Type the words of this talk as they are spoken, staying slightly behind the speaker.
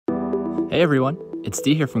Hey everyone, it's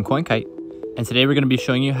D here from CoinKite, and today we're going to be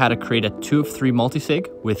showing you how to create a 2 of 3 multisig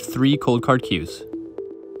with 3 COLDCARD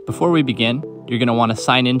Qs. Before we begin, you're going to want to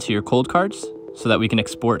sign into your cold cards so that we can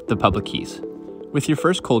export the public keys. With your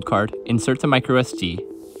first cold card, insert the microSD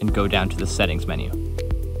and go down to the settings menu.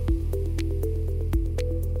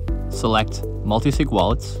 Select Multisig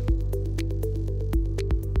Wallets,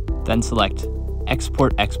 then select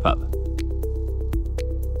Export XPub.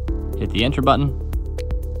 Hit the enter button,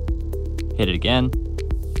 hit it again,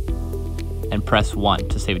 and press 1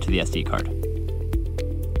 to save it to the SD card.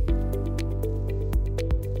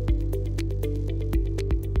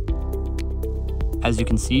 As you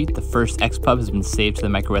can see, the first XPub has been saved to the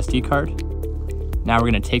microSD card. Now we're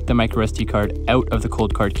going to take the microSD card out of the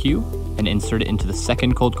COLDCARD Q and insert it into the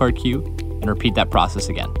second COLDCARD Q and repeat that process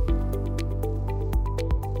again.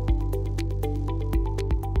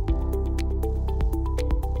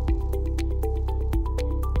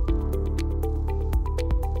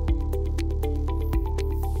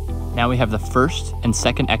 Now we have the first and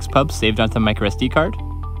second XPub saved onto the microSD card.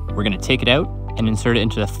 We're going to take it out and insert it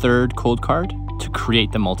into the third cold card to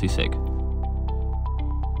create the multisig.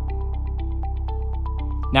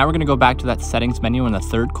 Now we're going to go back to that settings menu on the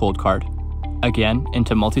third cold card, again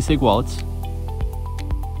into multisig wallets,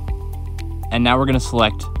 and now we're going to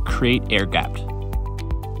select create air gapped.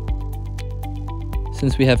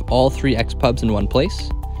 Since we have all 3 XPubs in one place,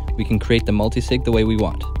 we can create the multisig the way we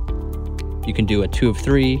want. You can do a 2 of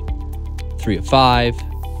 3, 3 of 5,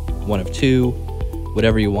 1 of 2,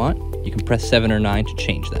 whatever you want. You can press 7 or 9 to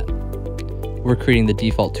change that. We're creating the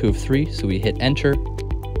default 2 of 3, so we hit enter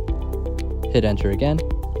again,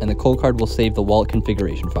 and the cold card will save the wallet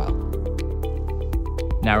configuration file.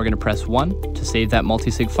 Now we're going to press 1 to save that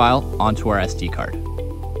multisig file onto our SD card.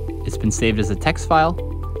 It's been saved as a text file.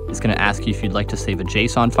 It's going to ask you if you'd like to save a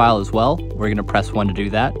JSON file as well. We're going to press 1 to do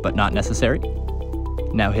that, but not necessary.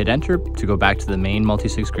 Now hit enter to go back to the main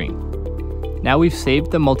multisig screen. Now we've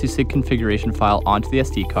saved the multisig configuration file onto the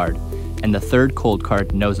SD card, and the third cold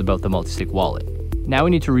card knows about the multisig wallet. Now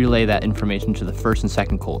we need to relay that information to the first and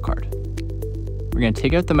second cold card. We're going to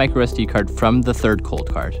take out the microSD card from the third cold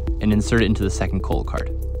card and insert it into the second cold card.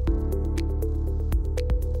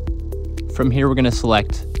 From here we're going to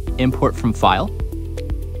select import from file,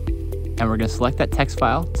 and we're going to select that text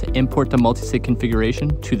file to import the multisig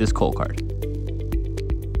configuration to this cold card.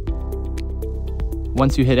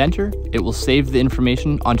 Once you hit enter, it will save the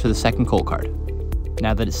information onto the second cold card.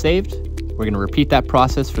 Now that it's saved, we're going to repeat that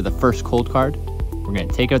process for the first cold card. We're going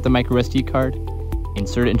to take out the microSD card,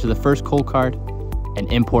 insert it into the first cold card,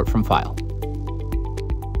 and import from file.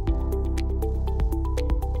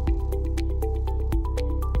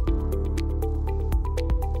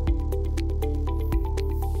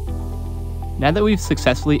 Now that we've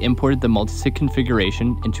successfully imported the multisig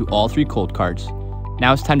configuration into all 3 cold cards,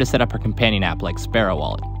 now it's time to set up our companion app like Sparrow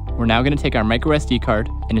Wallet. We're now going to take our microSD card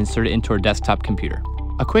and insert it into our desktop computer.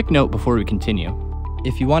 A quick note before we continue.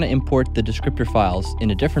 If you want to import the descriptor files in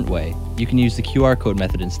a different way, you can use the QR code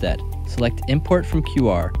method instead. Select import from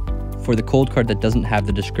QR for the cold card that doesn't have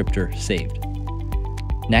the descriptor saved.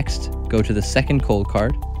 Next, go to the second cold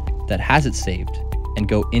card that has it saved and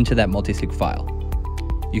go into that multisig file.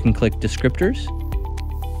 You can click descriptors,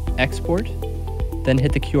 export, then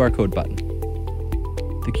hit the QR code button.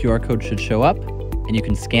 The QR code should show up, and you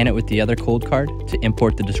can scan it with the other cold card to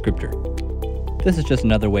import the descriptor. This is just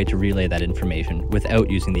another way to relay that information without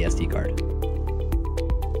using the SD card.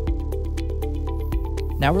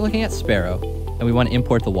 Now we're looking at Sparrow, and we want to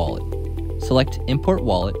import the wallet. Select Import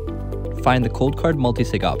Wallet, find the cold card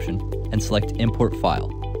multisig option, and select Import File.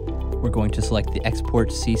 We're going to select the Export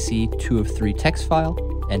CC 2 of 3 text file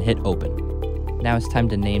and hit Open. Now it's time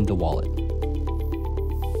to name the wallet.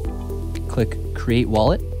 Click Create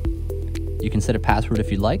Wallet. You can set a password if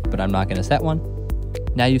you'd like, but I'm not going to set one.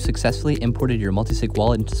 Now you've successfully imported your multisig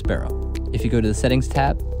wallet into Sparrow. If you go to the Settings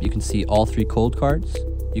tab, you can see all 3 cold cards.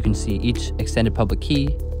 You can see each extended public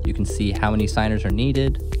key. You can see how many signers are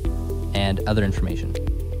needed, and other information.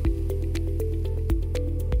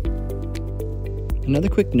 Another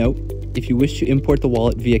quick note, if you wish to import the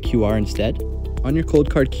wallet via QR instead, on your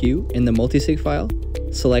COLDCARD Q in the multisig file,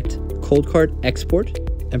 select COLDCARD Export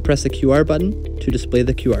and press the QR button to display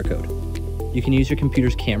the QR code. You can use your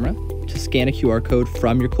computer's camera to scan a QR code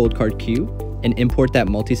from your COLDCARD Q and import that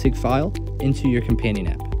multisig file into your companion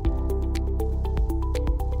app.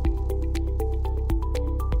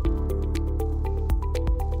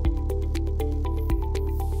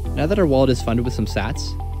 Now that our wallet is funded with some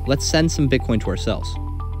sats, let's send some Bitcoin to ourselves.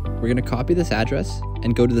 We're going to copy this address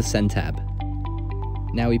and go to the Send tab.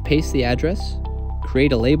 Now we paste the address,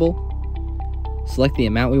 create a label, Select the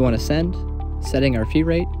amount we want to send, setting our fee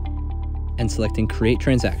rate, and selecting Create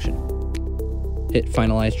Transaction. Hit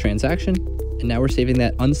Finalize Transaction, and now we're saving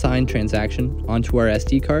that unsigned transaction onto our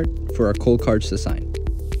SD card for our COLDCARDs to sign.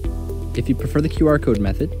 If you prefer the QR code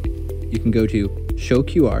method, you can go to Show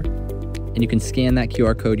QR, and you can scan that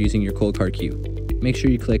QR code using your COLDCARD Q. Make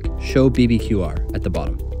sure you click Show BBQR at the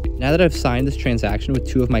bottom. Now that I've signed this transaction with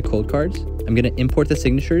 2 of my COLDCARDs, I'm going to import the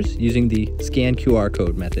signatures using the Scan QR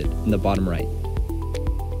code method in the bottom right.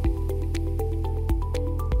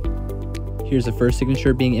 Here's the first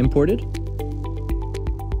signature being imported,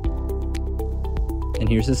 and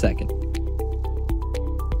here's the second.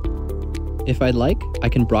 If I'd like, I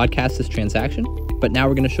can broadcast this transaction, but now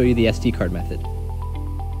we're going to show you the SD card method.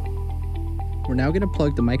 We're now going to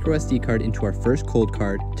plug the micro SD card into our first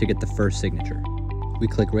COLDCARD to get the first signature. We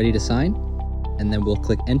click Ready to Sign, and then we'll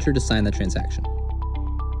click Enter to sign the transaction.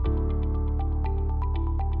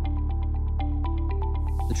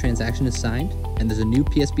 The transaction is signed, and there's a new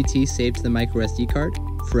PSBT saved to the micro SD card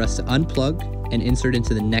for us to unplug and insert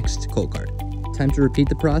into the next COLDCARD. Time to repeat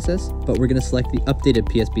the process, but we're going to select the updated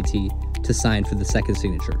PSBT to sign for the second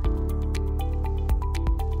signature.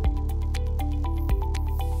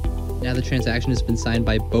 Now the transaction has been signed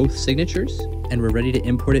by both signatures, and we're ready to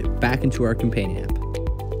import it back into our companion app.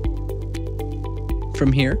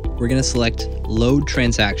 From here, we're going to select Load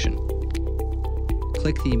Transaction.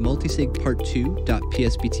 Click the Multisig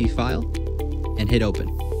part2.psbt file and hit Open.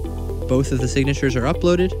 Both of the signatures are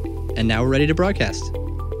uploaded, and now we're ready to broadcast.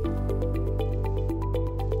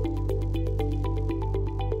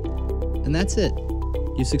 And that's it.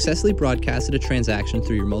 You successfully broadcasted a transaction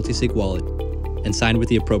through your Multisig wallet and signed with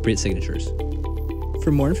the appropriate signatures.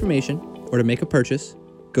 For more information or to make a purchase,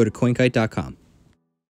 go to CoinKite.com.